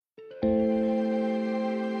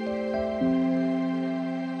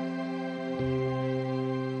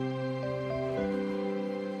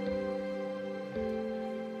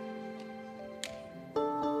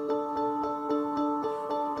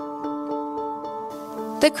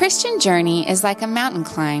The Christian journey is like a mountain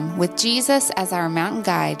climb with Jesus as our mountain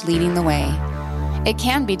guide leading the way. It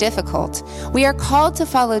can be difficult. We are called to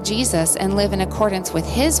follow Jesus and live in accordance with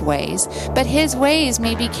his ways, but his ways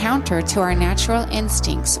may be counter to our natural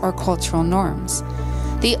instincts or cultural norms.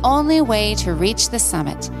 The only way to reach the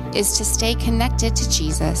summit is to stay connected to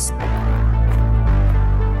Jesus.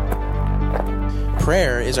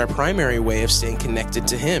 Prayer is our primary way of staying connected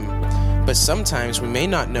to him, but sometimes we may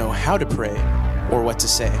not know how to pray or what to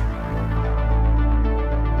say.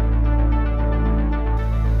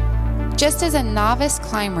 Just as a novice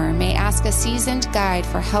climber may ask a seasoned guide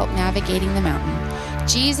for help navigating the mountain,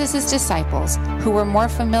 Jesus' disciples, who were more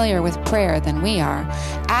familiar with prayer than we are,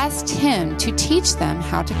 asked him to teach them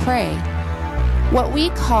how to pray. What we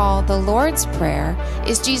call the Lord's Prayer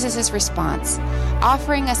is Jesus' response,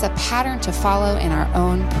 offering us a pattern to follow in our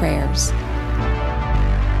own prayers.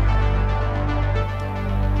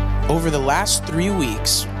 Over the last 3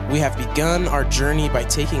 weeks, we have begun our journey by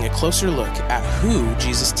taking a closer look at who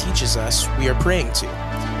Jesus teaches us we are praying to.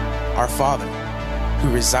 Our Father,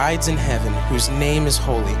 who resides in heaven, whose name is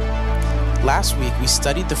holy. Last week, we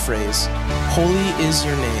studied the phrase, "Holy is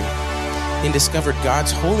your name," and discovered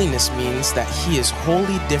God's holiness means that he is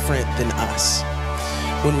wholly different than us.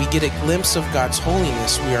 When we get a glimpse of God's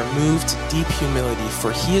holiness, we are moved to deep humility,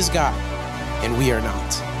 for he is God, and we are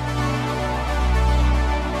not.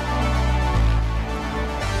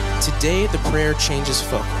 Today, the prayer changes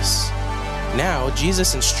focus. Now,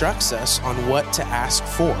 Jesus instructs us on what to ask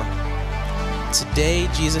for. Today,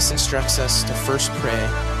 Jesus instructs us to first pray,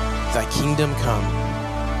 "Thy kingdom come."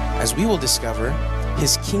 As we will discover,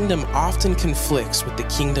 his kingdom often conflicts with the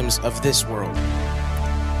kingdoms of this world.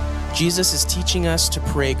 Jesus is teaching us to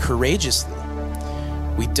pray courageously.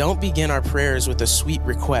 We don't begin our prayers with a sweet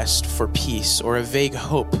request for peace or a vague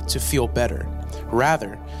hope to feel better.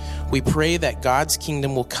 Rather, we pray that God's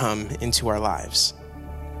kingdom will come into our lives.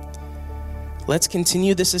 Let's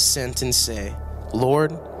continue this ascent and say,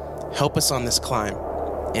 "Lord, help us on this climb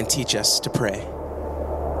and teach us to pray."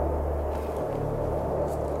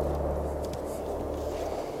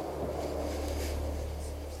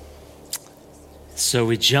 So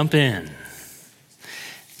we jump in.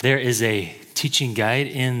 There is a teaching guide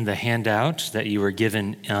in the handout that you were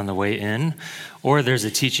given on the way in, or there's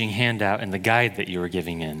a teaching handout in the guide that you were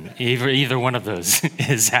giving in. Either one of those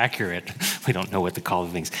is accurate. We don't know what to call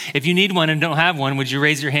the things. If you need one and don't have one, would you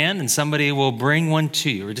raise your hand and somebody will bring one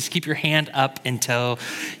to you? Or just keep your hand up until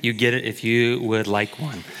you get it if you would like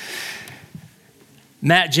one.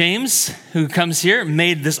 Matt James, who comes here,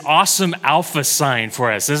 made this awesome alpha sign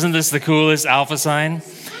for us. Isn't this the coolest alpha sign?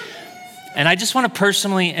 And I just want to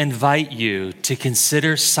personally invite you to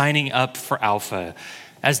consider signing up for Alpha.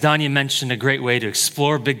 As Danya mentioned, a great way to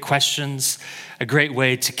explore big questions, a great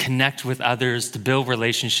way to connect with others, to build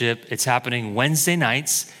relationship. It's happening Wednesday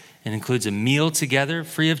nights and includes a meal together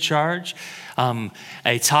free of charge,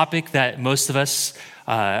 a topic that most of us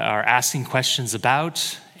are asking questions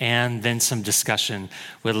about, and then some discussion.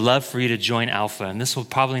 We'd love for you to join Alpha. And this will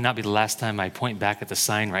probably not be the last time I point back at the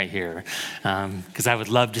sign right here, because I would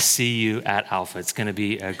love to see you at Alpha. It's going to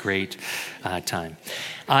be a great time.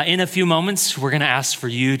 In a few moments, we're going to ask for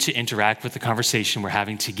you to interact with the conversation we're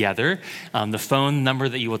having together. The phone number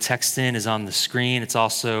that you will text in is on the screen. It's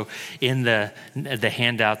also in the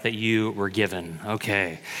handout that you were given.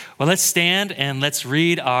 Okay. Well, let's stand and let's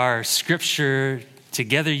read our scripture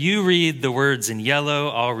together. You read the words in yellow,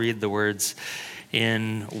 I'll read the words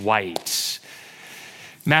in white.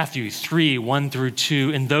 Matthew 3, 1 through 2.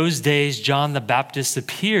 In those days, John the Baptist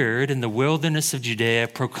appeared in the wilderness of Judea,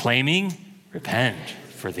 proclaiming, "Repent,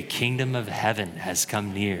 for the kingdom of heaven has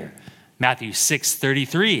come near." Matthew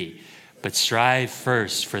 6:33. But strive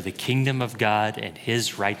first for the kingdom of God and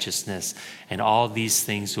his righteousness, and all these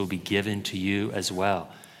things will be given to you as well.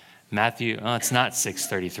 Matthew, it's not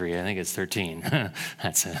 6:33. I think it's 13.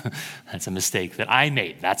 That's a mistake that I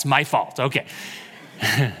made. That's my fault. Okay.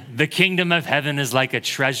 The kingdom of heaven is like a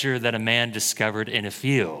treasure that a man discovered in a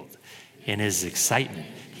field. In his excitement,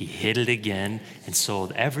 he hid it again and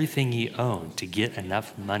sold everything he owned to get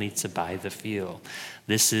enough money to buy the field.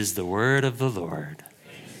 This is the word of the Lord.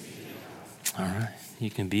 All right. You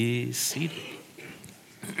can be seated.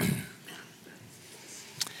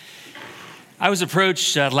 I was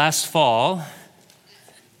approached last fall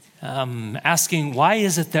asking, why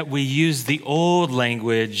is it that we use the old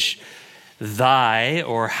language, thy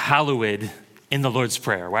or hallowed, in the Lord's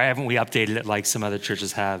Prayer? Why haven't we updated it like some other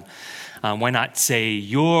churches have? Why not say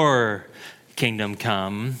your kingdom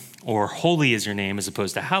come or holy is your name as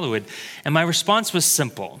opposed to hallowed? And my response was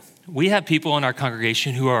simple. We have people in our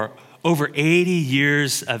congregation who are over 80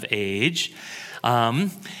 years of age.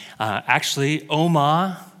 Actually,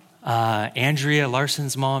 Oma, Andrea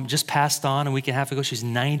Larson's mom, just passed on a week and a half ago. She's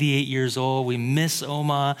 98 years old. We miss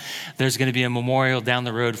Oma. There's going to be a memorial down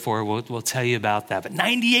the road for her. We'll tell you about that. But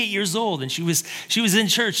 98 years old, and she was in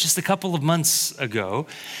church just a couple of months ago.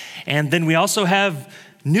 And then we also have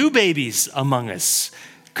new babies among us.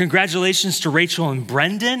 Congratulations to Rachel and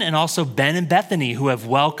Brendan, and also Ben and Bethany, who have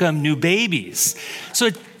welcomed new babies. So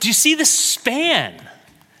do you see the span,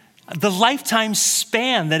 the lifetime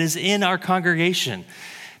span that is in our congregation?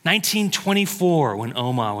 1924, when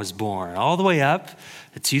Oma was born, all the way up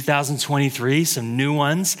to 2023, some new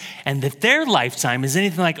ones. And if their lifetime is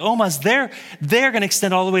anything like Oma's, they're going to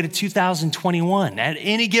extend all the way to 2021. At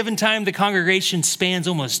any given time, the congregation spans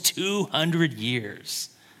almost 200 years.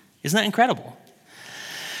 Isn't that incredible?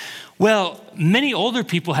 Well, many older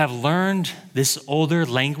people have learned this older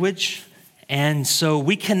language, and so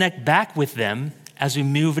we connect back with them as we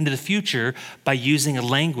move into the future by using a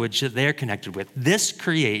language that they're connected with. This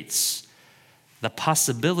creates the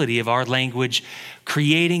possibility of our language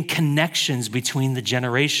creating connections between the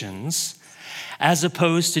generations, as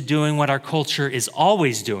opposed to doing what our culture is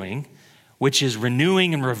always doing, which is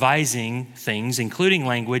renewing and revising things, including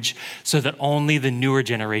language, so that only the newer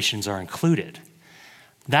generations are included.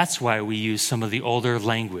 That's why we use some of the older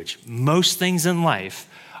language. Most things in life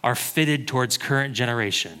are fitted towards current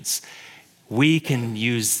generations. We can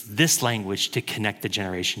use this language to connect the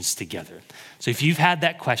generations together. So if you've had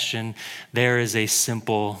that question, there is a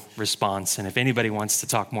simple response. And if anybody wants to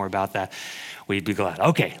talk more about that, we'd be glad.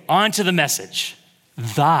 Okay, on to the message.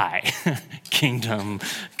 Thy kingdom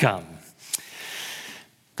come.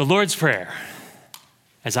 The Lord's Prayer,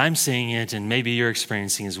 as I'm seeing it, and maybe you're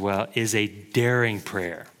experiencing as well, is a daring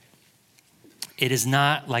prayer. It is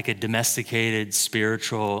not like a domesticated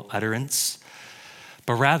spiritual utterance,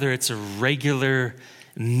 but rather it's a regular,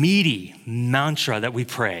 meaty mantra that we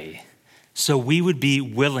pray. So we would be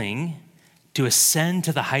willing to ascend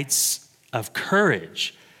to the heights of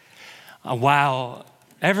courage while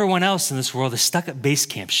everyone else in this world is stuck at base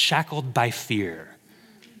camp, shackled by fear.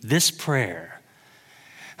 This prayer,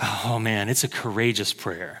 oh man, it's a courageous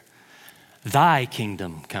prayer. Thy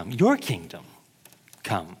kingdom come, your kingdom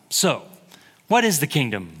come. So, what is the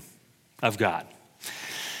kingdom of God?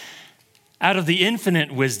 Out of the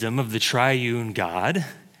infinite wisdom of the triune God,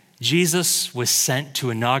 Jesus was sent to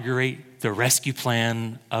inaugurate the rescue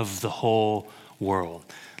plan of the whole world.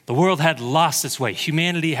 The world had lost its way.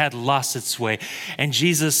 Humanity had lost its way. And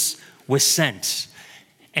Jesus was sent.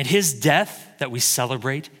 And his death that we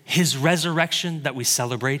celebrate, his resurrection that we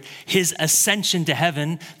celebrate, his ascension to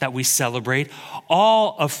heaven that we celebrate,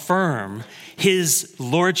 all affirm his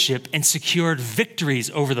lordship and secured victories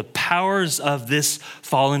over the powers of this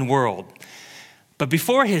fallen world. But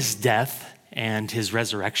before his death and his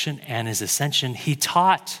resurrection and his ascension, he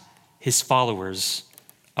taught his followers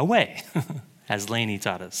a way, as Laney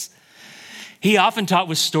taught us. He often taught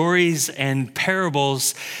with stories and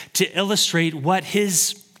parables to illustrate what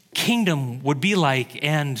his kingdom would be like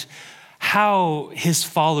and how his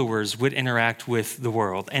followers would interact with the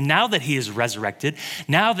world. And now that he is resurrected,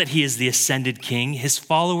 now that he is the ascended king, his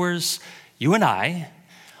followers, you and I,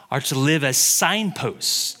 are to live as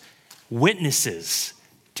signposts, witnesses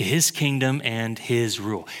to his kingdom and his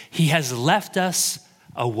rule. He has left us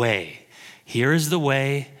a way. Here is the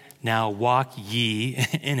way, now walk ye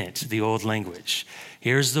in it, the old language.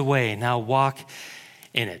 Here's the way, now walk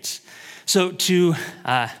in it. So to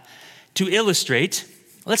illustrate,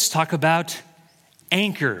 let's talk about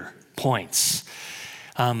anchor points.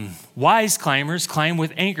 Wise climbers climb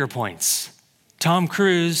with anchor points. Tom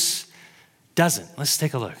Cruise doesn't. Let's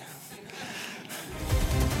take a look.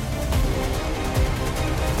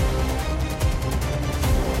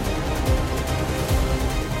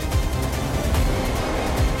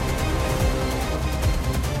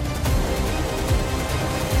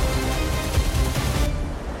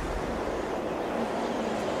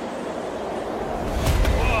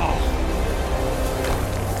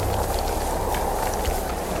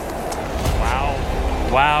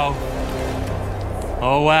 Wow.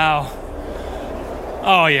 Oh, wow.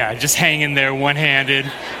 Oh, yeah, just hanging there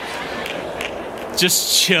one-handed.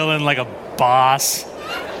 Just chilling like a boss.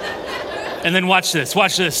 And then watch this.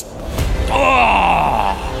 Oh!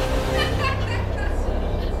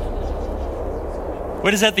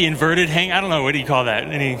 What is that, the inverted hang? I don't know, what do you call that?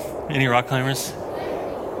 Any rock climbers?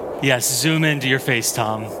 Yes, zoom into your face,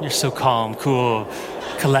 Tom. You're so calm, cool,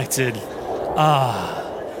 collected.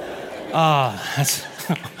 That's...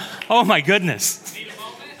 Oh my goodness.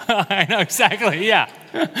 I know exactly, yeah.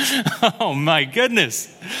 Oh my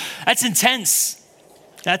goodness. That's intense.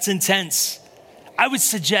 I would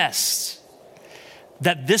suggest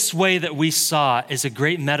that this way that we saw is a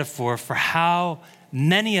great metaphor for how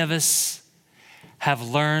many of us have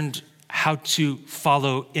learned how to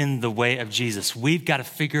follow in the way of Jesus. We've got to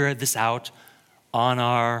figure this out on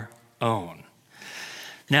our own.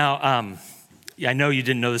 Now, I know you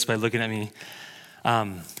didn't know this by looking at me,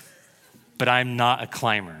 but I'm not a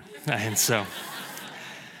climber. And so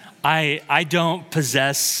I don't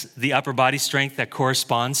possess the upper body strength that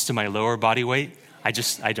corresponds to my lower body weight. I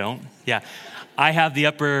don't. Yeah. I have the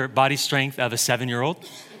upper body strength of a 7-year-old.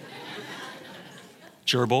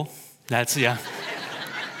 Gerbil. That's, yeah.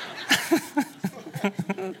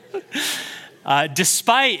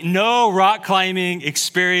 Despite no rock climbing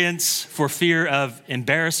experience for fear of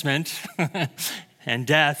embarrassment and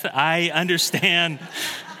death, I understand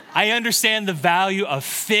the value of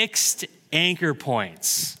fixed anchor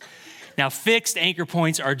points. Now, fixed anchor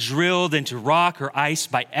points are drilled into rock or ice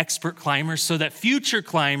by expert climbers so that future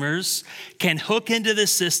climbers can hook into the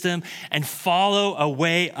system and follow a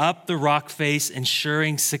way up the rock face,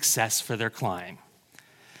 ensuring success for their climb.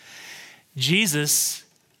 Jesus,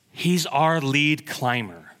 he's our lead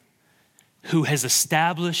climber who has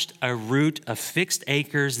established a route of fixed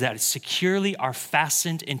anchors that securely are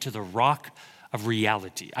fastened into the rock of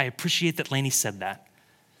reality. I appreciate that Lainey said that.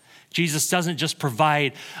 Jesus doesn't just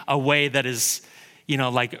provide a way that is,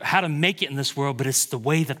 like how to make it in this world, but it's the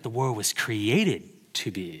way that the world was created to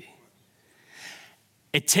be.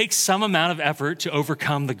 It takes some amount of effort to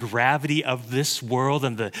overcome the gravity of this world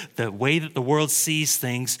and the way that the world sees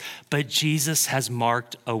things, but Jesus has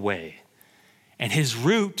marked a way. And his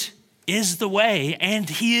route is the way, and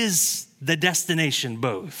he is the destination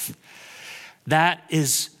both. That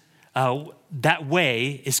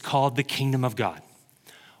way is called the kingdom of God,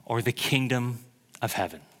 or the kingdom of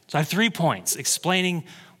heaven. So I have 3 points explaining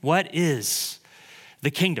what is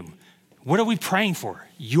the kingdom. What are we praying for?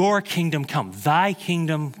 Your kingdom come, thy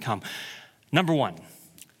kingdom come. Number 1,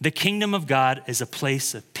 the kingdom of God is a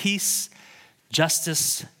place of peace,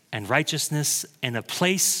 justice, and righteousness, and a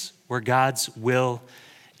place where God's will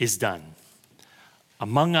is done.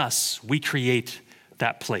 Among us, we create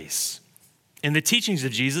that place. In the teachings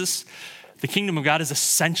of Jesus, the kingdom of God is a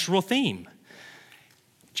central theme.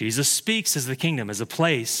 Jesus speaks as the kingdom, as a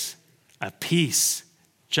place of peace,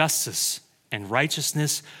 justice, and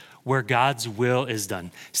righteousness where God's will is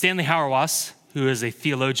done. Stanley Hauerwas, who is a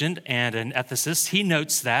theologian and an ethicist, he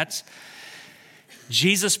notes that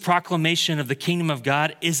Jesus' proclamation of the kingdom of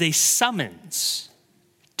God is a summons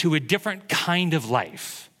to a different kind of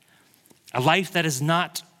life, a life that is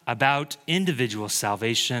not about individual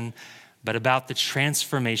salvation, but about the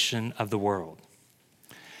transformation of the world.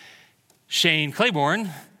 Shane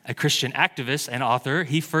Claiborne, a Christian activist and author,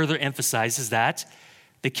 he further emphasizes that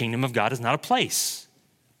the kingdom of God is not a place,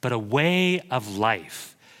 but a way of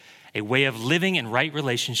life, a way of living in right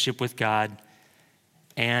relationship with God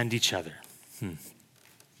and each other.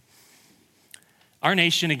 Our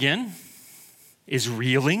nation, again, is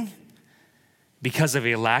reeling because of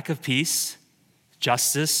a lack of peace,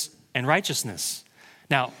 justice, and righteousness.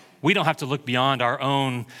 Now, we don't have to look beyond our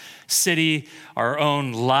own city, our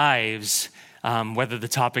own lives, whether the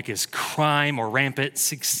topic is crime or rampant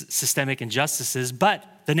systemic injustices, but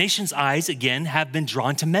the nation's eyes, again, have been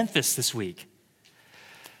drawn to Memphis this week.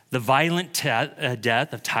 The violent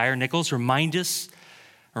death of Tyre Nichols reminds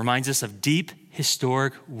us of deep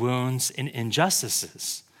historic wounds and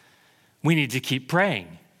injustices. We need to keep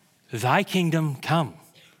praying, thy kingdom come.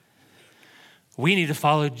 We need to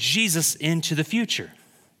follow Jesus into the future.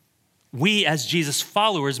 We, as Jesus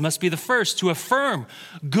followers, must be the first to affirm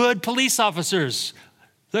good police officers.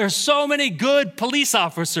 There are so many good police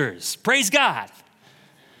officers. Praise God.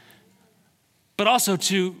 But also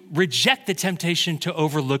to reject the temptation to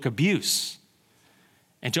overlook abuse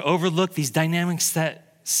and to overlook these dynamics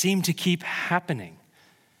that seem to keep happening.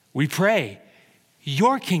 We pray,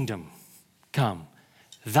 your kingdom come,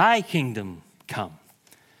 thy kingdom come.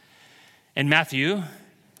 In Matthew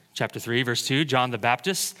chapter 3, verse 2, John the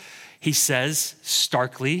Baptist, he says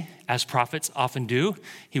starkly, as prophets often do,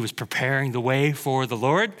 he was preparing the way for the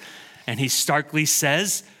Lord, and he starkly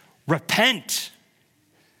says, repent,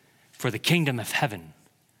 for the kingdom of heaven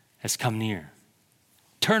has come near.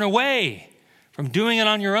 Turn away from doing it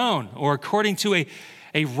on your own or according to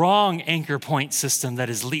a wrong anchor point system that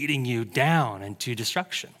is leading you down into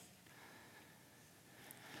destruction.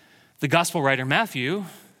 The gospel writer Matthew,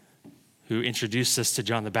 who introduced us to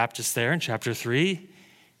John the Baptist there in chapter 3,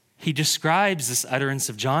 he describes this utterance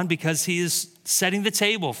of John because he is setting the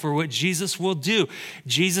table for what Jesus will do.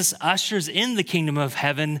 Jesus ushers in the kingdom of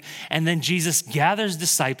heaven, and then Jesus gathers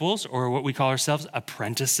disciples, or what we call ourselves,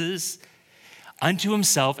 apprentices, unto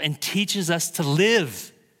himself and teaches us to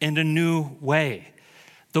live in a new way,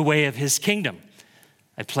 the way of his kingdom,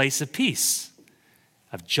 a place of peace,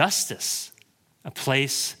 of justice, a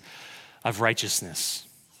place of righteousness.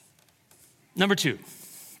 Number 2,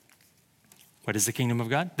 what is the kingdom of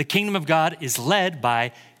God? The kingdom of God is led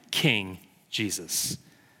by King Jesus.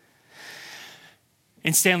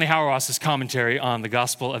 In Stanley Hauerwas's commentary on the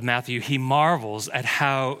Gospel of Matthew, he marvels at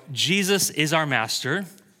how Jesus is our master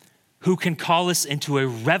who can call us into a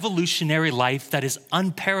revolutionary life that is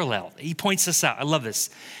unparalleled. He points this out. I love this.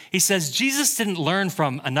 He says, Jesus didn't learn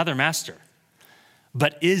from another master,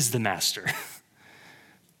 but is the master.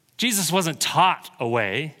 Jesus wasn't taught a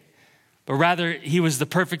way, but rather he was the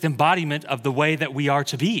perfect embodiment of the way that we are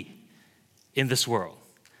to be in this world.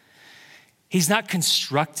 He's not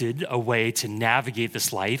constructed a way to navigate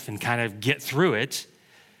this life and kind of get through it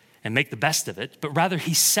and make the best of it, but rather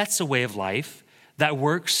he sets a way of life that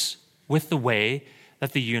works with the way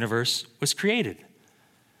that the universe was created.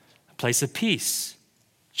 A place of peace,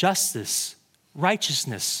 justice,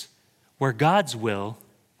 righteousness, where God's will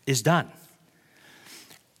is done.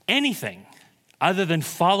 Anything other than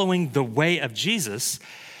following the way of Jesus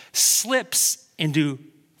slips into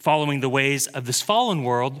following the ways of this fallen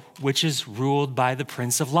world, which is ruled by the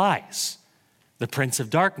prince of lies, the prince of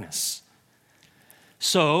darkness.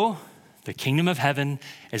 So, the kingdom of heaven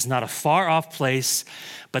is not a far-off place,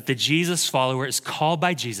 but the Jesus follower is called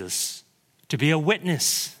by Jesus to be a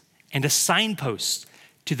witness and a signpost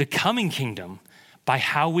to the coming kingdom by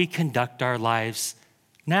how we conduct our lives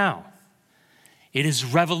now. It is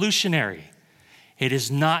revolutionary. It is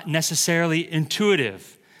not necessarily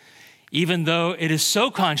intuitive, even though it is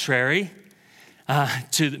so contrary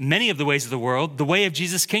to many of the ways of the world. The way of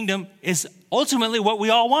Jesus' kingdom is ultimately what we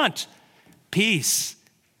all want: peace,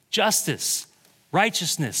 justice,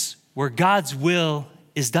 righteousness, where God's will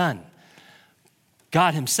is done.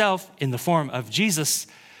 God himself, in the form of Jesus,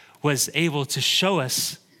 was able to show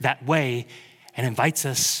us that way and invites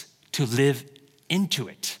us to live into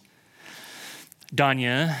it.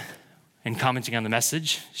 Danya, in commenting on the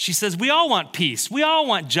message, she says, we all want peace, we all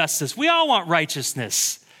want justice, we all want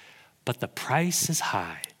righteousness, but the price is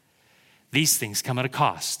high. These things come at a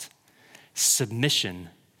cost. Submission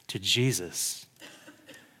to Jesus.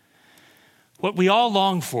 What we all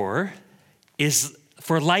long for is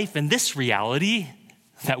for life in this reality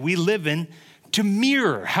that we live in to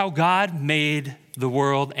mirror how God made the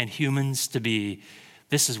world and humans to be.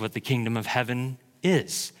 This is what the kingdom of heaven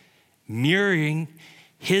is, mirroring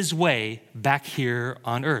his way back here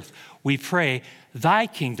on earth. We pray, thy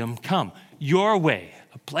kingdom come, your way,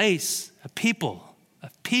 a place, a people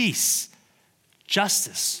of peace,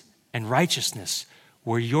 justice, and righteousness,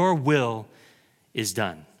 where your will is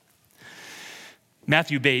done.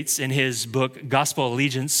 Matthew Bates, in his book, Gospel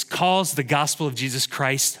Allegiance, calls the gospel of Jesus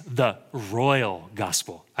Christ the royal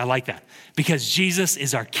gospel. I like that, because Jesus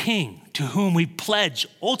is our king to whom we pledge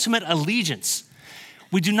ultimate allegiance.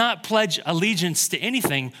 We do not pledge allegiance to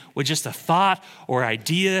anything with just a thought or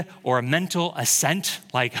idea or a mental assent,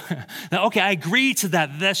 like, okay, I agree to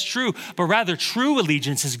that, that's true, but rather true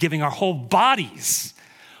allegiance is giving our whole bodies,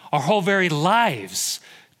 our whole very lives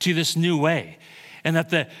to this new way. And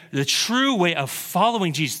that the true way of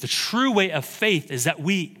following Jesus, the true way of faith, is that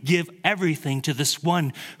we give everything to this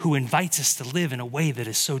one who invites us to live in a way that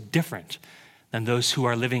is so different than those who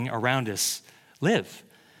are living around us live.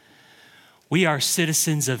 We are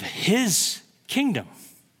citizens of his kingdom.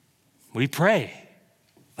 We pray,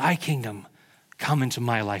 thy kingdom come into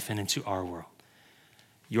my life and into our world.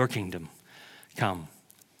 Your kingdom come.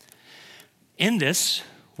 In this,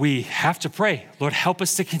 we have to pray, Lord, help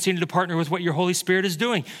us to continue to partner with what your Holy Spirit is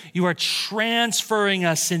doing. You are transferring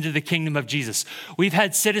us into the kingdom of Jesus. We've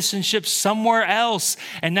had citizenship somewhere else,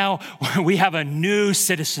 and now we have a new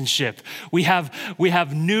citizenship. We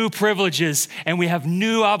have new privileges, and we have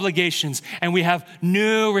new obligations, and we have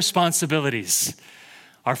new responsibilities.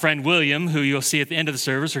 Our friend William, who you'll see at the end of the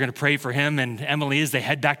service, we're going to pray for him and Emily as they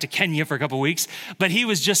head back to Kenya for a couple of weeks. But he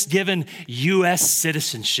was just given U.S.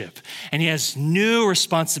 citizenship, and he has new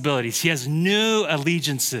responsibilities. He has new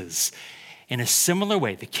allegiances. In a similar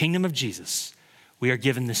way, the kingdom of Jesus, we are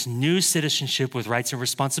given this new citizenship with rights and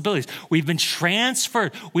responsibilities. We've been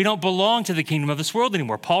transferred. We don't belong to the kingdom of this world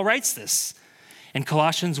anymore. Paul writes this. In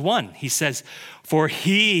Colossians 1, he says, for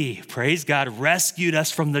he, praise God, rescued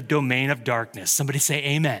us from the domain of darkness. Somebody say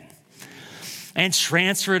amen. And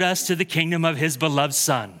transferred us to the kingdom of his beloved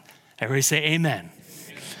Son. Everybody say amen.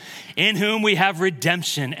 In whom we have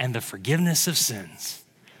redemption and the forgiveness of sins.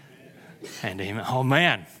 And amen. Oh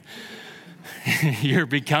man, you're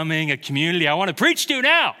becoming a community I want to preach to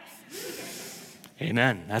now.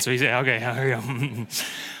 Amen. That's what he said. Okay, here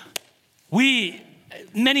we go.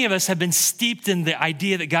 Many of us have been steeped in the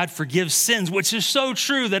idea that God forgives sins, which is so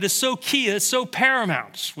true, that is so key, that's so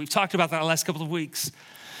paramount. We've talked about that the last couple of weeks.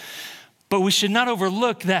 But we should not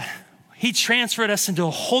overlook that he transferred us into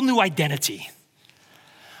a whole new identity,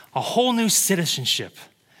 a whole new citizenship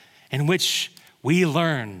in which we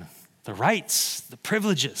learn the rights, the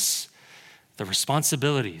privileges, the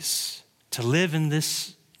responsibilities to live in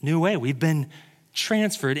this new way we've been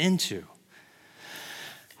transferred into.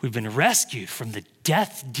 We've been rescued from the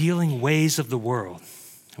death-dealing ways of the world,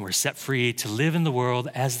 and we're set free to live in the world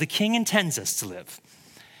as the King intends us to live.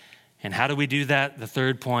 And how do we do that? The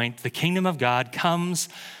third point, the kingdom of God comes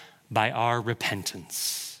by our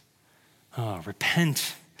repentance. Oh,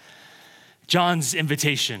 repent. John's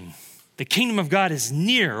invitation, the kingdom of God is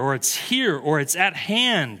near, or it's here, or it's at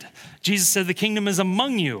hand. Jesus said the kingdom is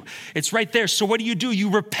among you. It's right there. So what do? You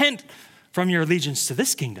repent from your allegiance to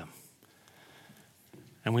this kingdom.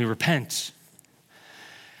 And we repent.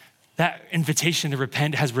 That invitation to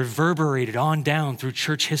repent has reverberated on down through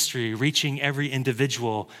church history, reaching every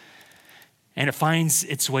individual, and it finds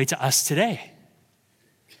its way to us today.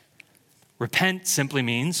 Repent simply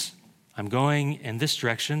means, I'm going in this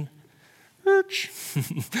direction.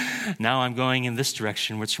 Now I'm going in this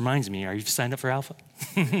direction, which reminds me, are you signed up for Alpha?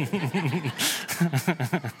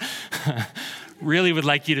 Really would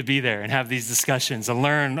like you to be there and have these discussions and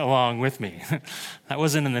learn along with me. That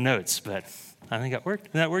wasn't in the notes, but I think that worked.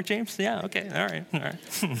 Did that work, James? Yeah, okay, all right.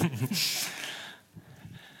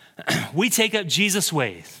 We take up Jesus'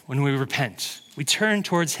 ways when we repent. We turn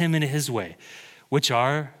towards him and his way, which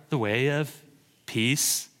are the way of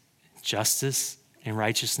peace, justice, and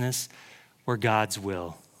righteousness, where God's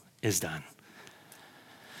will is done.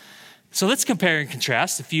 So let's compare and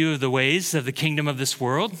contrast a few of the ways of the kingdom of this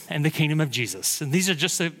world and the kingdom of Jesus. And these are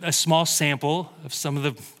just a small sample of some of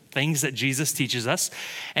the things that Jesus teaches us.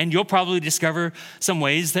 And you'll probably discover some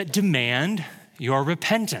ways that demand your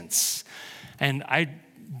repentance. And I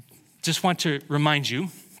just want to remind you,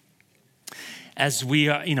 as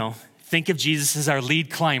we think of Jesus as our lead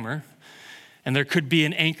climber, and there could be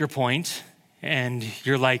an anchor point, and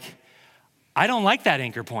you're like, I don't like that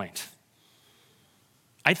anchor point.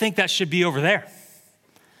 I think that should be over there.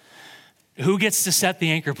 Who gets to set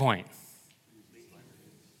the anchor point?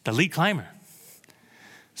 The lead climber.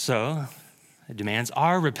 So it demands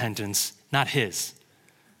our repentance, not his.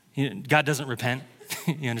 God doesn't repent.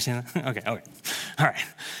 You understand that? Okay. All right.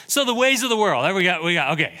 So the ways of the world. There we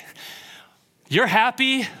got, okay. You're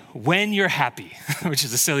happy when you're happy, which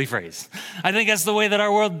is a silly phrase. I think that's the way that our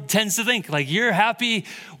world tends to think. Like, you're happy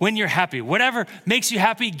when you're happy. Whatever makes you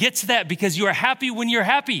happy, get to that, because you are happy when you're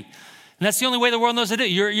happy. And that's the only way the world knows how to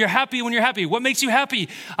do it. You're happy when you're happy. What makes you happy?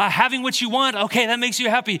 Having what you want. Okay, that makes you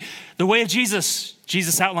happy. The way of Jesus.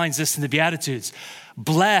 Jesus outlines this in the Beatitudes.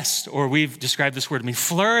 Blessed, or we've described this word to mean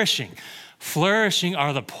flourishing. Flourishing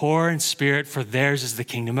are the poor in spirit, for theirs is the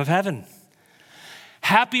kingdom of heaven.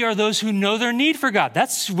 Happy are those who know their need for God.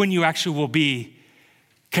 That's when you actually will be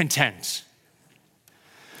content.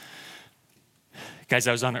 Guys,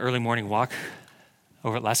 I was on an early morning walk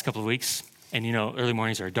over the last couple of weeks. And early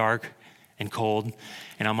mornings are dark and cold.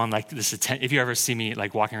 And I'm on like this intense, if you ever see me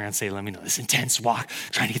like walking around Salem, this intense walk,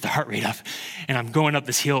 trying to get the heart rate up. And I'm going up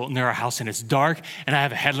this hill near our house and it's dark and I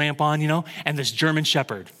have a headlamp on, and this German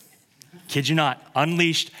Shepherd, kid you not,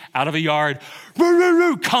 unleashed out of a yard,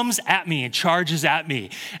 comes at me and charges at me.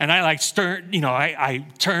 And I I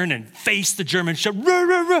turn and face the German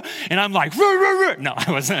Shepherd, and I'm like, no, I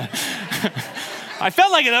wasn't. I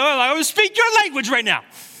felt like it. I was speak your language right now.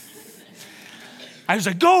 I was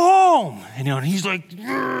like, go home. And he's like,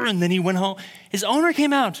 and then he went home. His owner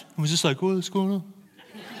came out and was just like, what's going on?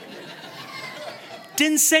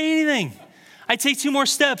 Didn't say anything. I take 2 more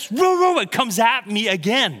steps. It comes at me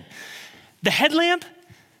again. The headlamp,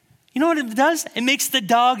 you know what it does? It makes the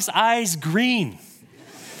dog's eyes green.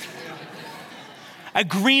 A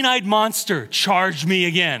green-eyed monster charged me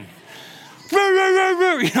again. Came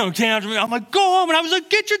after me. I'm like, go home. And I was like,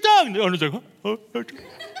 get your dog. And the owner's like, oh.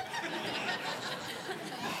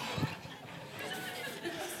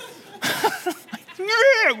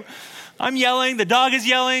 I'm yelling. The dog is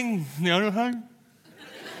yelling. The owner,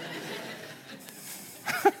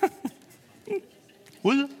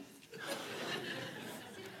 what's up?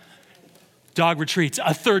 Dog retreats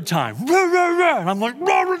a 3rd time. And I'm like,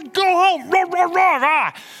 go home.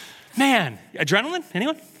 Man, adrenaline?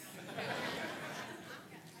 Anyone?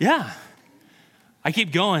 Yeah. I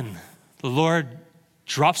keep going. The Lord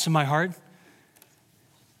drops in my heart.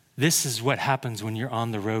 This is what happens when you're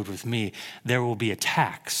on the road with me. There will be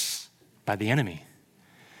attacks by the enemy.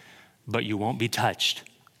 but you won't be touched.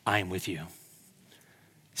 I am with you.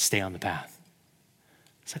 Stay on the path.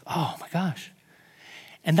 It's like, oh my gosh.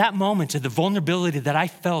 And that moment of the vulnerability that I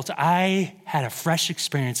felt, I had a fresh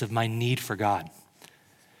experience of my need for God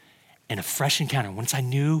and a fresh encounter. Once I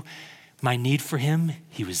knew my need for him,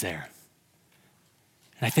 he was there.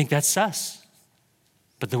 And I think that's us.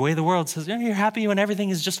 But the way the world says, you're happy when everything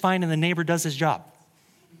is just fine and the neighbor does his job.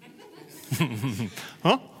 Huh?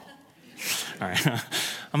 All right.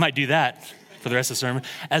 I might do that for the rest of the sermon.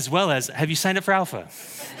 As well as, have you signed up for Alpha?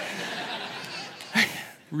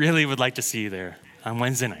 Really would like to see you there on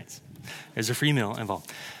Wednesday nights. There's a free meal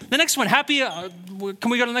involved. The next one, can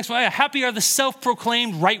we go to the next one? Happy are the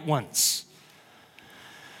self-proclaimed right ones.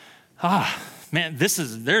 Man,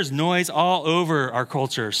 there's noise all over our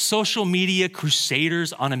culture. Social media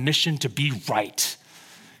crusaders on a mission to be right.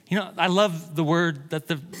 You know, I love the word that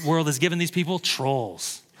the world has given these people,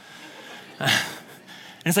 trolls. And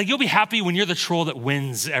it's like, you'll be happy when you're the troll that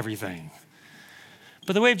wins everything.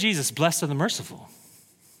 But the way of Jesus, blessed are the merciful,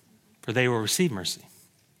 for they will receive mercy.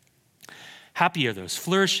 Happy are those,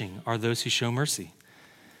 flourishing are those who show mercy.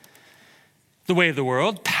 The way of the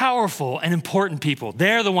world, powerful and important people.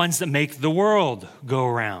 They're the ones that make the world go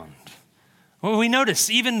around. Well, we notice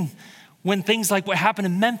even when things like what happened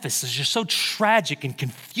in Memphis is just so tragic and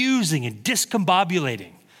confusing and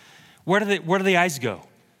discombobulating, where do the eyes go?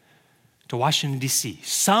 To Washington, D.C.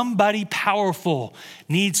 Somebody powerful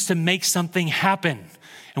needs to make something happen.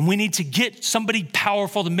 And we need to get somebody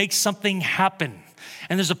powerful to make something happen.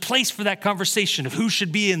 And there's a place for that conversation of who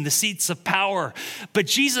should be in the seats of power. But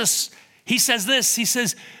Jesus, he says this, he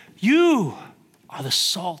says, you are the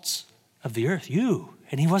salt of the earth, you.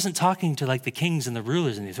 And he wasn't talking to like the kings and the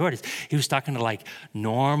rulers and the authorities. He was talking to like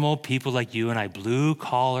normal people like you and I, blue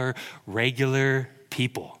collar, regular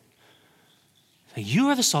people. Like, you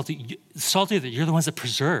are the salty that you're the ones that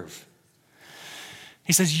preserve.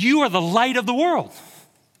 He says, you are the light of the world.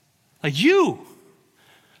 Like you.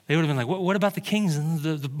 They would have been like, what about the kings and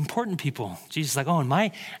the important people? Jesus is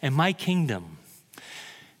like, in my kingdom,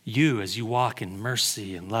 you, as you walk in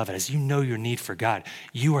mercy and love, as you know your need for God,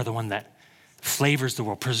 you are the one that flavors the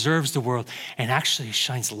world, preserves the world, and actually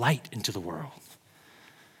shines light into the world.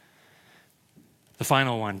 The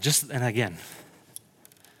final one, and again,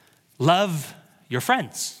 love your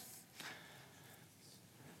friends.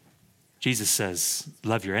 Jesus says,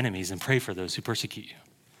 love your enemies and pray for those who persecute you.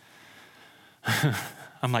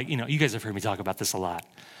 I'm like, you guys have heard me talk about this a lot.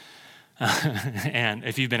 And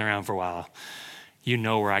if you've been around for a while, you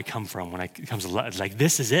know where I come from when it comes to love. Like,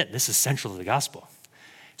 this is it. This is central to the gospel.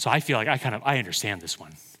 So I feel like I understand this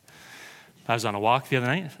one. I was on a walk the other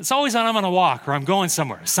night. It's always when I'm on a walk or I'm going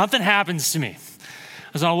somewhere. Something happens to me.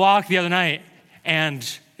 I was on a walk the other night, and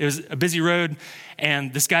it was a busy road,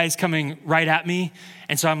 and this guy's coming right at me.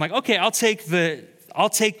 And so I'm like, okay, I'll take the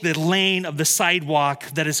lane of the sidewalk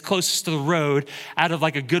that is closest to the road out of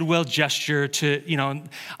like a goodwill gesture to,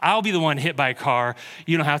 I'll be the one hit by a car.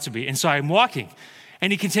 You don't have to be. And so I'm walking,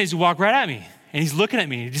 and he continues to walk right at me, and he's looking at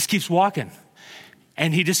me. He just keeps walking,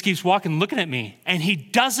 and he just keeps walking, looking at me, and he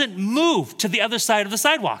doesn't move to the other side of the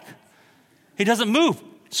sidewalk. He doesn't move.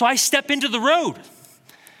 So I step into the road,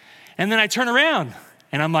 and then I turn around,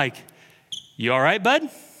 and I'm like, you all right, bud?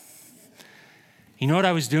 You know what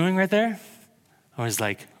I was doing right there? I was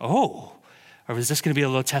like, or was this going to be a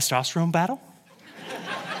little testosterone battle?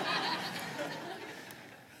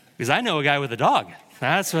 Because I know a guy with a dog.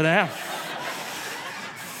 That's what I am.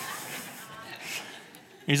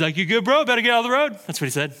 He's like, you good, bro? Better get out of the road. That's what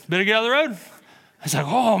he said. Better get out of the road. I was like,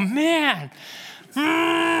 oh, man.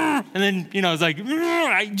 And then, it's like, do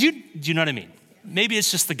you know what I mean? Maybe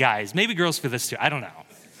it's just the guys. Maybe girls feel this too. I don't know.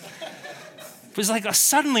 It was like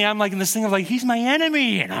suddenly I'm like in this thing of like, he's my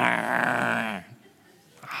enemy. And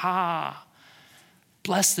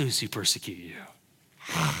bless those who persecute you.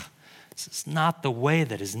 This is not the way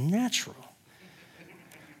that is natural.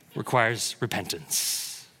 Requires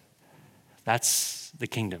repentance. That's the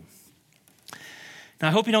kingdom. Now,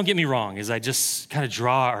 I hope you don't get me wrong as I just kind of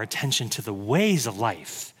draw our attention to the ways of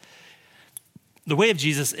life. The way of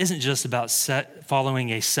Jesus isn't just about following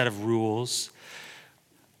a set of rules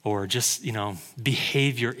or just,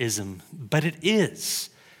 behaviorism, but it is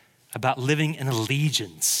about living in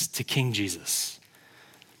allegiance to King Jesus.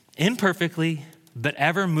 Imperfectly, but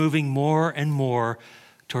ever moving more and more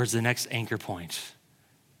towards the next anchor point,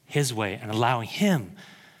 his way, and allowing him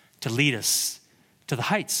to lead us to the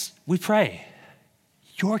heights. We pray,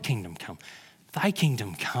 your kingdom come, thy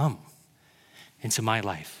kingdom come into my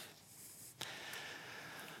life.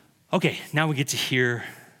 Okay, now we get to hear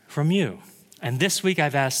from you. And this week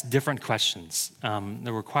I've asked different questions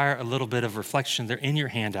that require a little bit of reflection. They're in your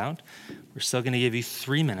handout. We're still going to give you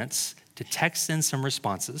 3 minutes to text in some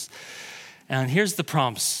responses. And here's the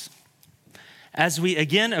prompts. As we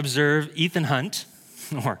again observe Ethan Hunt,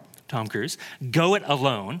 or Tom Cruise, go it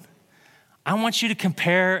alone, I want you to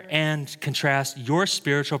compare and contrast your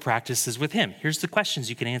spiritual practices with him. Here's the questions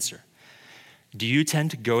you can answer. Do you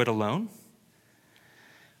tend to go it alone?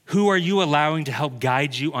 Who are you allowing to help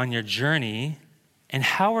guide you on your journey? And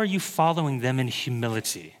how are you following them in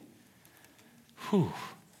humility? Whew.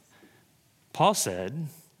 Paul said,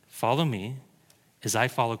 follow me as I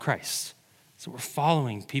follow Christ. So we're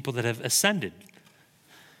following people that have ascended.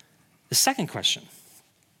 The second question.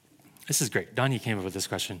 This is great. Donnie came up with this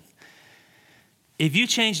question. If you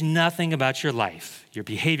change nothing about your life, your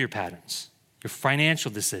behavior patterns, your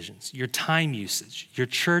financial decisions, your time usage, your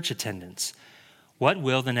church attendance, what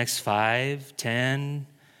will the next 5, 10,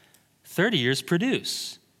 30 years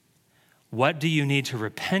produce? What do you need to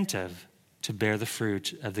repent of to bear the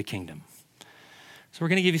fruit of the kingdom? So we're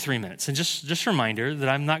going to give you 3 minutes. And just a reminder that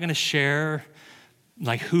I'm not going to share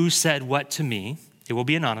like who said what to me. It will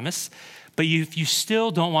be anonymous. But if you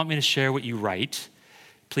still don't want me to share what you write,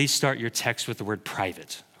 please start your text with the word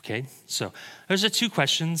private, okay? So those are 2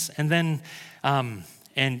 questions. And then,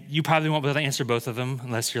 and you probably won't be able to answer both of them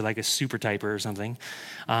unless you're like a super typer or something.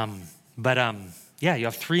 Yeah, you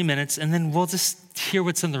have 3 minutes. And then we'll just hear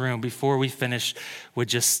what's in the room before we finish with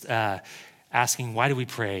just asking, why do we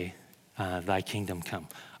pray, thy kingdom come?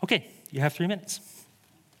 Okay, you have 3 minutes.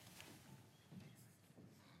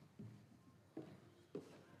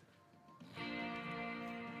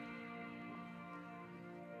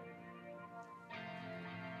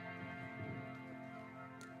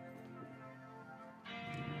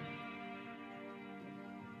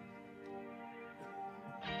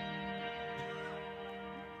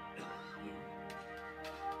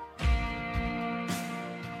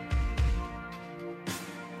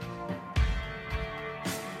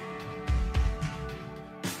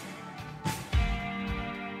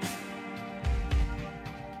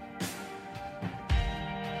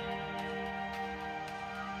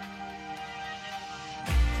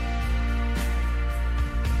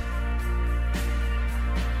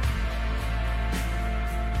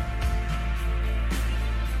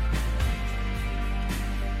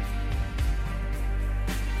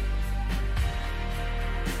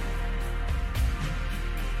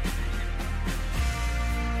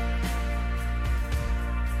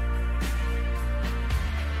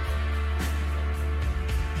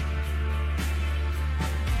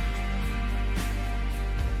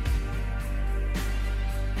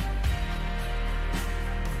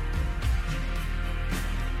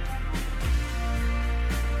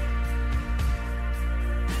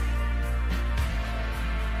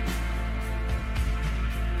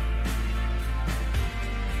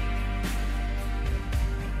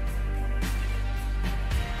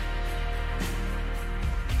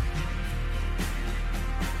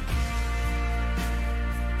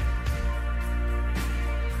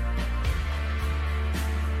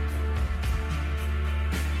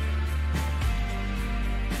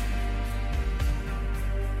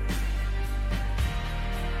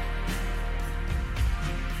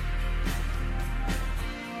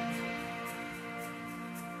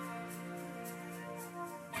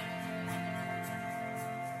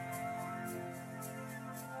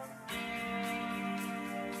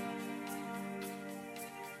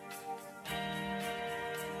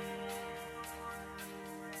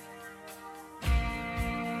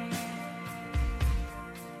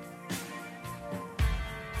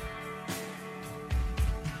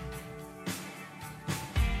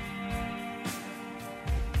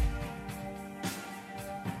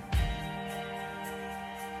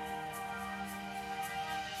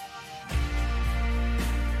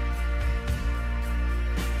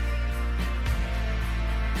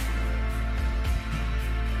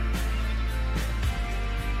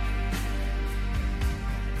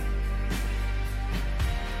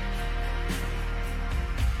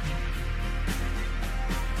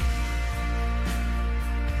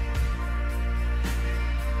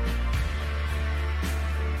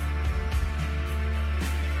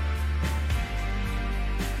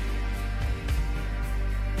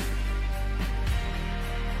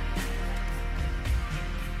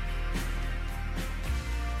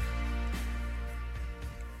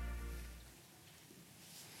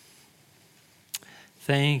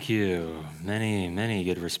 Thank you. Many, many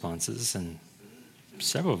good responses, and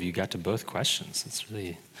several of you got to both questions. That's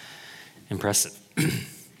really impressive.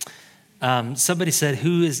 Somebody said,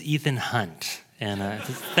 who is Ethan Hunt? And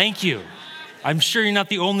thank you. I'm sure you're not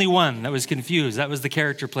the only one that was confused. That was the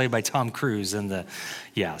character played by Tom Cruise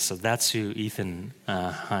so that's who Ethan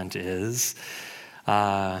Hunt is.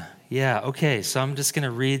 Okay, so I'm just going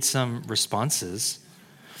to read some responses.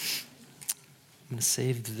 I'm going to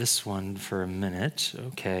save this one for a minute.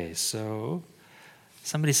 Okay, so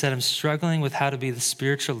somebody said, I'm struggling with how to be the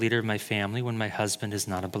spiritual leader of my family when my husband is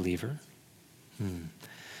not a believer.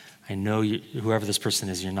 I know whoever this person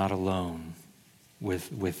is, you're not alone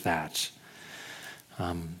with that.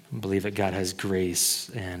 I believe that God has grace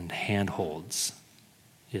and handholds.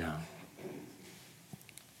 Yeah.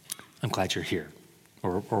 I'm glad you're here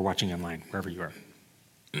or watching online, wherever you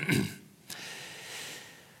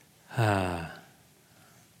are.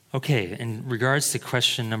 Okay, in regards to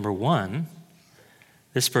question number 1,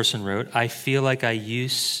 this person wrote, I feel like I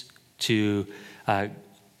used to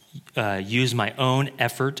use my own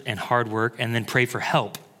effort and hard work and then pray for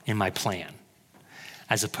help in my plan,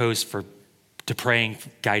 as opposed to praying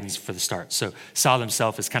guidance for the start. So saw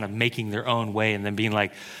themselves as kind of making their own way and then being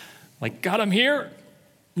like, God, I'm here.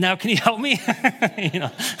 Now, can you help me?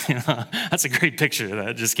 That's a great picture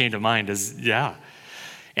that just came to mind yeah.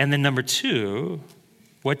 And then number 2,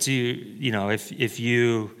 what do if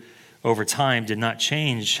you over time did not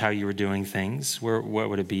change how you were doing things, what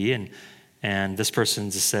would it be? And this person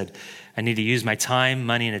just said, I need to use my time,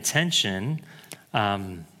 money, and attention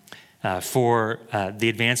for the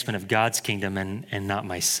advancement of God's kingdom and not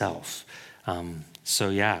myself.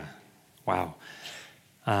 Wow.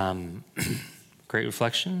 Great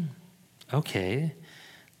reflection. Okay.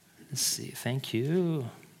 Let's see. Thank you.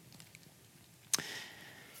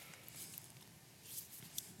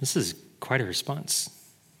 This is quite a response.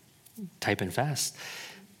 Type in fast.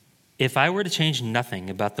 If I were to change nothing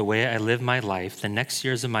about the way I live my life, the next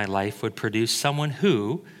years of my life would produce someone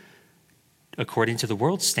who, according to the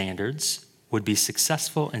world's standards, would be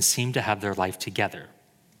successful and seem to have their life together.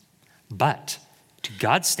 But to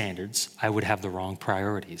God's standards, I would have the wrong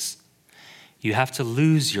priorities. You have to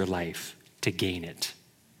lose your life to gain it.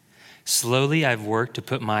 Slowly, I've worked to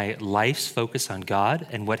put my life's focus on God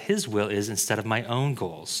and what His will is instead of my own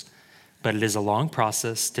goals. But it is a long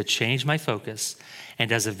process to change my focus,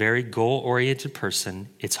 and as a very goal-oriented person,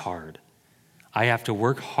 it's hard. I have to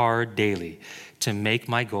work hard daily to make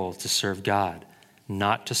my goal to serve God,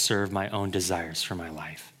 not to serve my own desires for my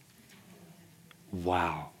life.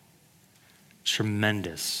 Wow.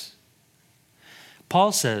 Tremendous.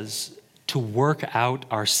 Paul says to work out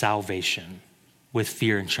our salvation with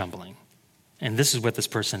fear and trembling. And this is what this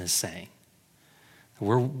person is saying.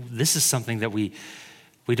 This is something that we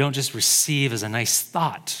don't just receive as a nice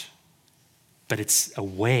thought, but it's a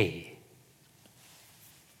way.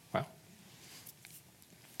 Well,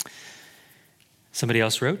 somebody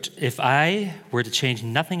else wrote, if I were to change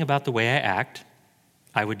nothing about the way I act,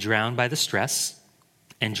 I would drown by the stress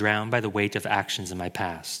and drown by the weight of actions in my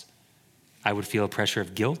past. I would feel a pressure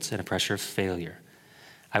of guilt and a pressure of failure.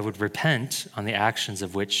 I would repent on the actions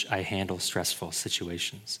of which I handle stressful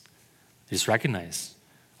situations. Just recognize,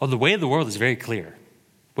 the way of the world is very clear,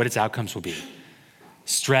 what its outcomes will be.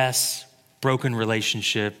 Stress, broken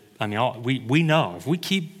relationship. We know if we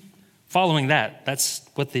keep following that, that's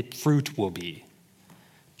what the fruit will be.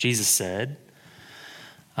 Jesus said,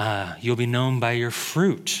 you'll be known by your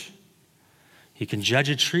fruit. You can judge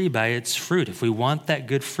a tree by its fruit. If we want that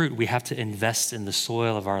good fruit, we have to invest in the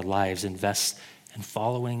soil of our lives, invest in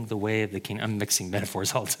following the way of the king. I'm mixing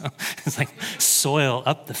metaphors all the time. It's like soil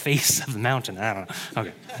up the face of the mountain. I don't know.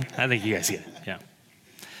 Okay, I think you guys get it, yeah.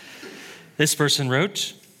 This person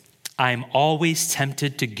wrote, I'm always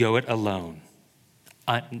tempted to go it alone.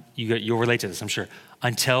 You'll relate to this, I'm sure.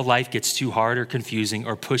 Until life gets too hard or confusing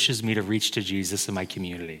or pushes me to reach to Jesus in my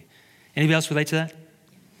community. Anybody else relate to that?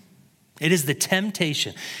 It is the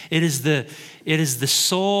temptation. It is the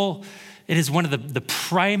soul. It is one of the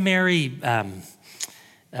primary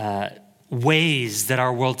ways that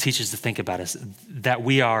our world teaches to think about us, that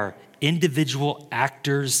we are individual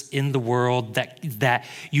actors in the world, that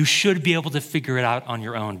you should be able to figure it out on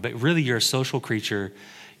your own. But really, you're a social creature.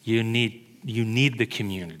 You need the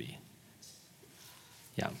community.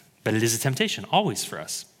 Yeah, but it is a temptation, always for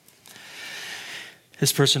us.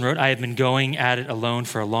 This person wrote, I have been going at it alone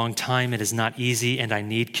for a long time. It is not easy, and I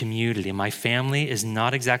need community. My family is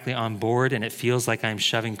not exactly on board, and it feels like I'm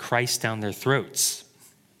shoving Christ down their throats.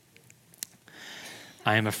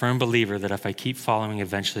 I am a firm believer that if I keep following,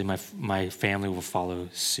 eventually my family will follow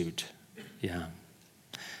suit. Yeah.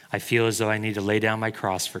 I feel as though I need to lay down my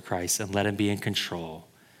cross for Christ and let Him be in control.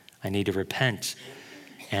 I need to repent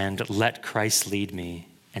and let Christ lead me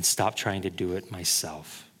and stop trying to do it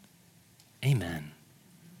myself. Amen.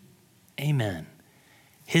 Amen.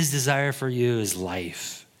 His desire for you is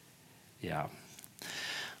life. Yeah.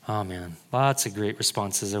 Oh man, lots of great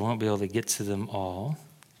responses. I won't be able to get to them all.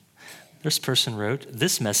 This person wrote,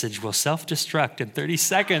 "This message will self-destruct in 30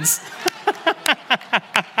 seconds."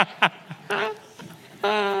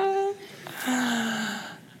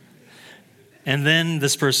 And then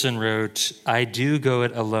this person wrote, "I do go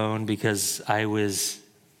it alone because I was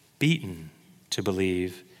beaten to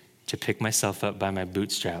believe, to pick myself up by my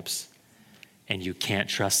bootstraps. And you can't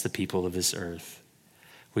trust the people of this earth.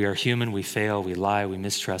 We are human, we fail, we lie, we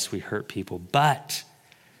mistrust, we hurt people. But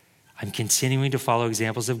I'm continuing to follow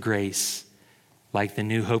examples of grace, like the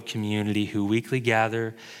New Hope community who weekly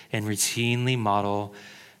gather and routinely model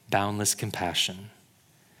boundless compassion.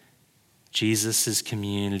 Jesus'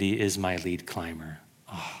 community is my lead climber."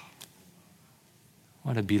 Oh,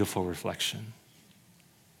 what a beautiful reflection.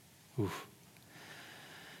 Oof.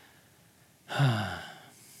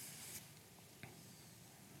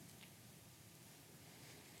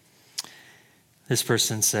 This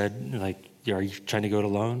person said, are you trying to go it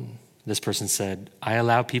alone? This person said, "I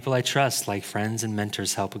allow people I trust, like friends and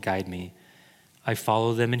mentors, help guide me. I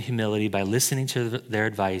follow them in humility by listening to their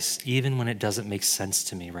advice, even when it doesn't make sense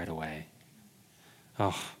to me right away."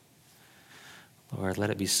 Oh, Lord, let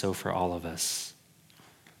it be so for all of us.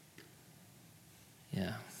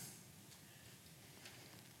 Yeah.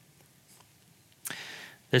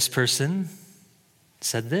 This person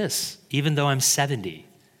said this, "Even though I'm 70,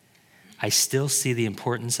 I still see the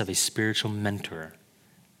importance of a spiritual mentor,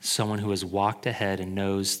 someone who has walked ahead and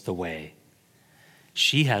knows the way.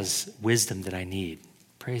 She has wisdom that I need."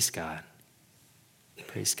 Praise God.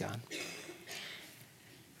 Praise God.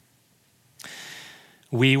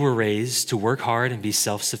 We were raised to work hard and be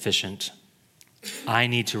self-sufficient. I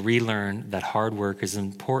need to relearn that hard work is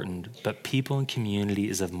important, but people and community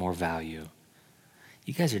is of more value.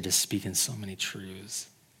 You guys are just speaking so many truths.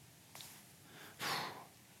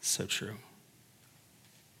 So true.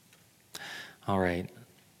 All right.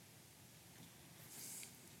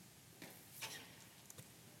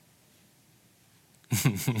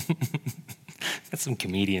 Got some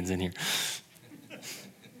comedians in here.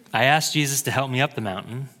 "I asked Jesus to help me up the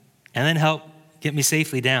mountain and then help get me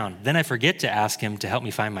safely down. Then I forget to ask him to help me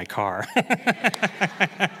find my car.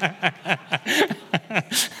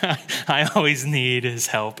 I always need his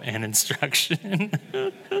help and instruction."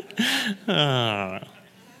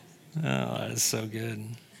 Oh, that is so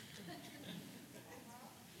good.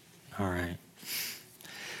 All right,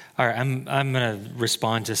 I'm going to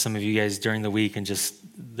respond to some of you guys during the week, and just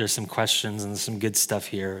there's some questions and some good stuff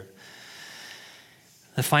here.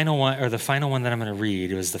 The final one that I'm going to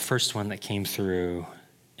read was the first one that came through,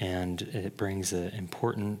 and it brings an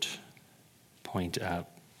important point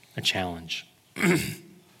up, a challenge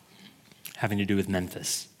having to do with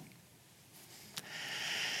Memphis.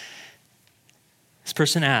 This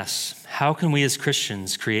person asks, "How can we as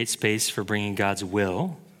Christians create space for bringing God's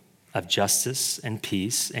will of justice and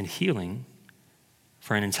peace and healing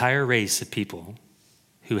for an entire race of people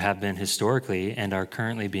who have been historically and are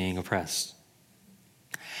currently being oppressed?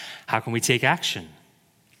 How can we take action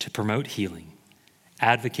to promote healing,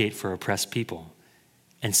 advocate for oppressed people,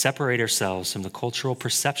 and separate ourselves from the cultural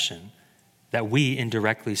perception that we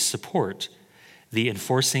indirectly support the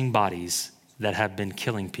enforcing bodies that have been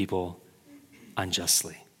killing people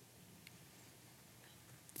unjustly?"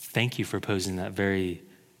 Thank you for posing that very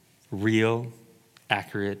real,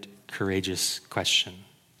 accurate, courageous question.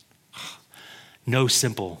 No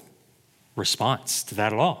simple response to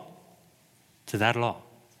that at all.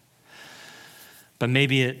 But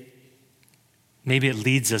maybe it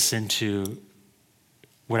leads us into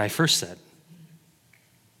what I first said,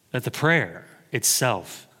 that the prayer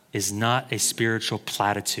itself is not a spiritual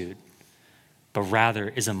platitude, but rather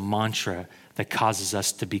is a mantra that causes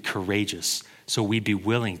us to be courageous, so we'd be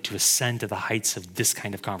willing to ascend to the heights of this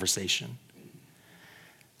kind of conversation.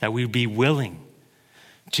 That we'd be willing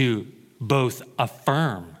to both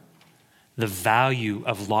affirm the value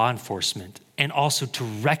of law enforcement and also to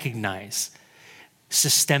recognize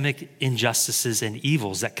systemic injustices and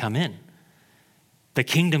evils that come in. The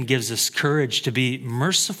kingdom gives us courage to be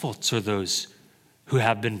merciful to those who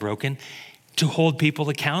have been broken, to hold people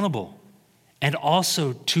accountable, and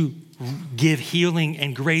also to give healing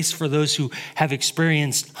and grace for those who have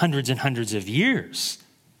experienced hundreds and hundreds of years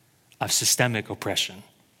of systemic oppression.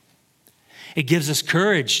 It gives us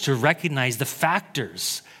courage to recognize the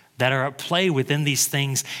factors that are at play within these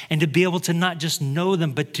things and to be able to not just know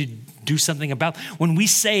them, but to do something about them. When we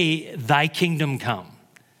say, "Thy kingdom come,"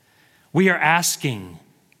 we are asking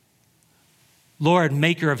Lord,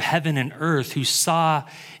 maker of heaven and earth, who saw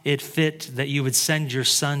it fit that you would send your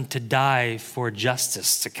son to die for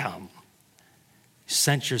justice to come. You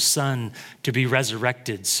sent your son to be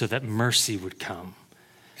resurrected so that mercy would come.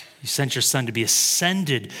 You sent your son to be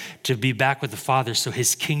ascended to be back with the Father so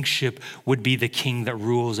his kingship would be the king that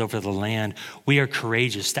rules over the land. We are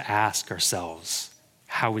courageous to ask ourselves,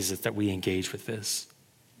 how is it that we engage with this?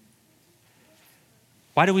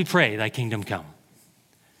 Why do we pray, thy kingdom come?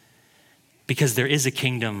 Because there is a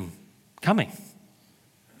kingdom coming.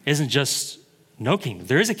 It isn't just no kingdom.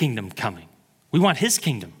 There is a kingdom coming. We want his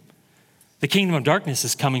kingdom. The kingdom of darkness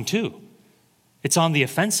is coming too. It's on the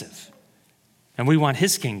offensive. And we want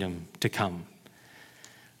his kingdom to come.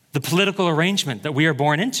 The political arrangement that we are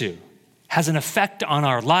born into has an effect on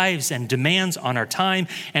our lives and demands on our time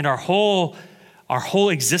and our whole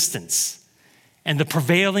existence. And the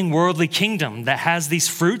prevailing worldly kingdom that has these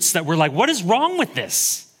fruits that we're like, what is wrong with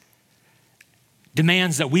this?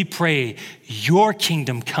 Demands that we pray, your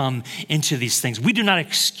kingdom come into these things. We do not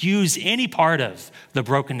excuse any part of the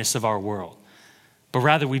brokenness of our world, but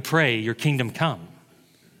rather we pray, your kingdom come.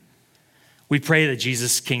 We pray that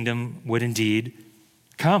Jesus' kingdom would indeed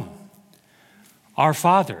come. Our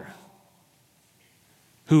Father,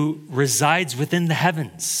 who resides within the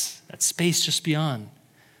heavens, that space just beyond,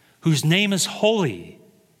 whose name is holy,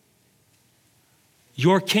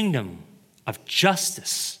 your kingdom of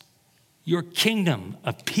justice, your kingdom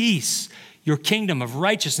of peace, your kingdom of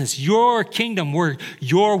righteousness, your kingdom where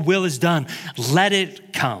your will is done, let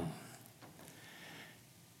it come.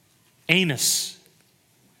 Amos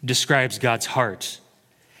describes God's heart.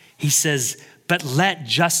 He says, but let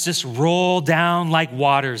justice roll down like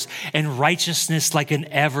waters and righteousness like an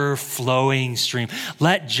ever-flowing stream.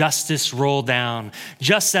 Let justice roll down,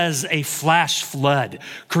 just as a flash flood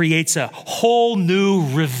creates a whole new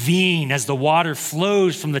ravine as the water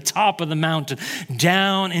flows from the top of the mountain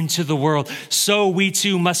down into the world. So we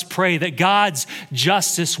too must pray that God's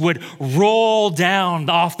justice would roll down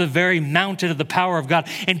off the very mountain of the power of God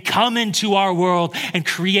and come into our world and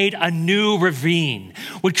create a new ravine,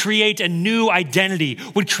 would create a new identity,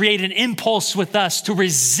 would create an impulse with us to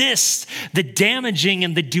resist the damaging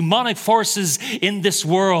and the demonic forces in this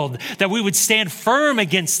world, that we would stand firm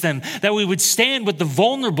against them, that we would stand with the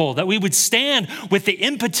vulnerable, that we would stand with the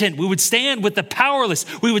impotent, we would stand with the powerless,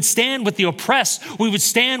 we would stand with the oppressed, we would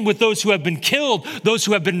stand with those who have been killed, those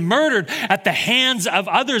who have been murdered at the hands of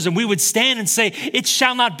others, and we would stand and say, it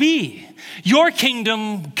shall not be. Your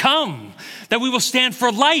kingdom come, that we will stand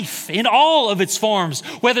for life in all of its forms,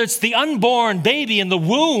 whether it's the unborn baby in the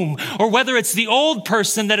womb or whether it's the old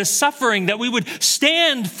person that is suffering, that we would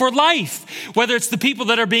stand for life. Whether it's the people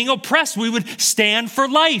that are being oppressed, we would stand for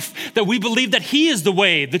life, that we believe that he is the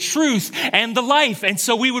way, the truth, and the life. And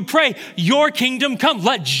so we would pray, your kingdom come.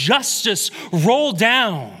 Let justice roll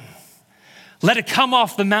down. Let it come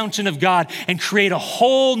off the mountain of God and create a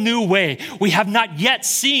whole new way. We have not yet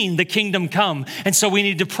seen the kingdom come. And so we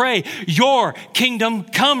need to pray, your kingdom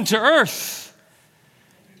come to earth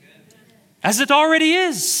as it already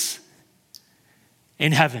is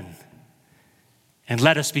in heaven. And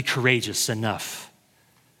let us be courageous enough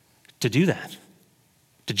to do that,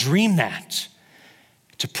 to dream that,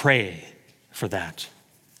 to pray for that.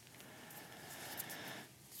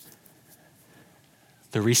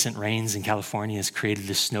 The recent rains in California has created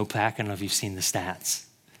this snowpack. I don't know if you've seen the stats.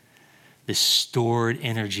 This stored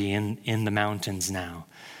energy in the mountains now,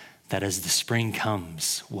 that as the spring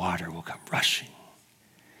comes, water will come rushing.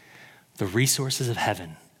 The resources of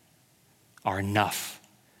heaven are enough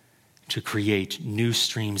to create new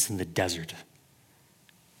streams in the desert,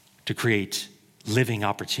 to create living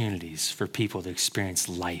opportunities for people to experience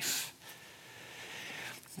life.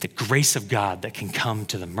 The grace of God that can come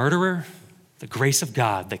to the murderer, the grace of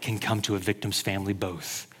God that can come to a victim's family,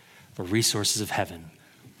 both. The resources of heaven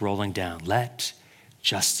rolling down. Let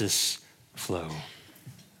justice flow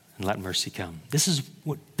and let mercy come. This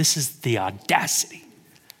is the audacity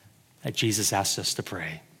that Jesus asks us to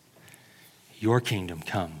pray. Your kingdom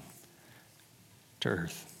come to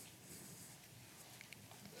earth.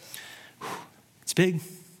 It's big.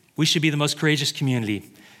 We should be the most courageous community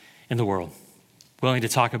in the world, willing to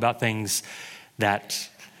talk about things that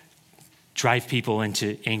drive people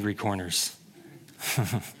into angry corners.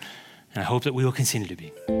 And I hope that we will continue to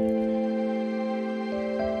be.